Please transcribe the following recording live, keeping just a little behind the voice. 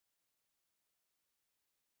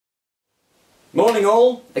Morning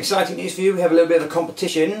all, exciting news for you. We have a little bit of a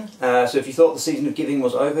competition, so if you thought the season of giving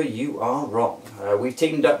was over, you are wrong. We've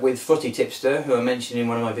teamed up with Footy Tipster, who I mentioned in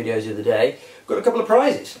one of my videos the other day. We've got a couple of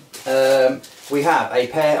prizes. We have a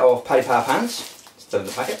pair of Paddy Power pants, still in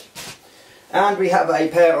the packet, and we have a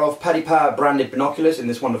pair of Paddy Power branded binoculars in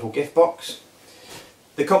this wonderful gift box.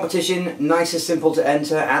 The competition, nice and simple to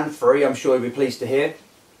enter and free, I'm sure you'll be pleased to hear.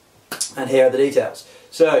 And here are the details.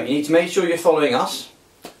 So you need to make sure you're following us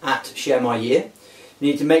at ShareMyYear.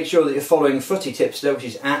 You need to make sure that you're following Footy Tipster, which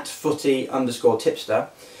is at Footy_Tipster,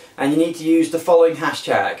 and you need to use the following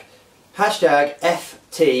hashtag. Hashtag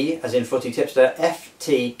FT, as in Footy Tipster,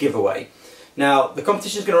 FT giveaway. Now, the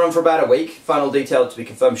competition is going to run for about a week. Final details to be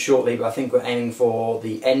confirmed shortly, but I think we're aiming for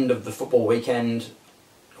the end of the football weekend,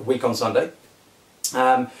 a week on Sunday.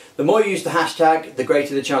 The more you use the hashtag, the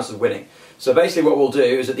greater the chance of winning. So basically what we'll do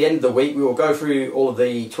is at the end of the week we will go through all of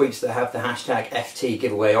the tweets that have the hashtag FT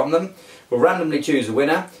giveaway on them. We'll randomly choose a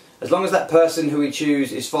winner. As long as that person who we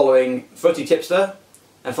choose is following Footy Tipster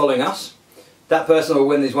and following us, that person will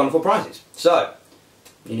win these wonderful prizes. So,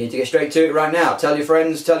 you need to get straight to it right now. Tell your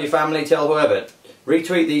friends, tell your family, tell whoever.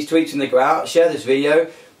 Retweet these tweets when they go out, share this video.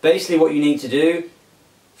 Basically what you need to do,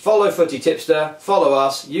 follow Footy Tipster, follow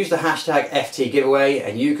us, use the hashtag FT giveaway,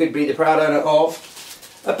 and you could be the proud owner of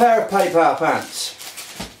a pair of Paddy Power pants,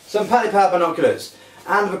 some Paddy Power binoculars,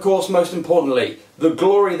 and of course, most importantly, the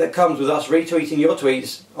glory that comes with us retweeting your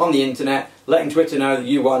tweets on the internet, letting Twitter know that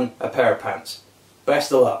you won a pair of pants.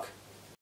 Best of luck.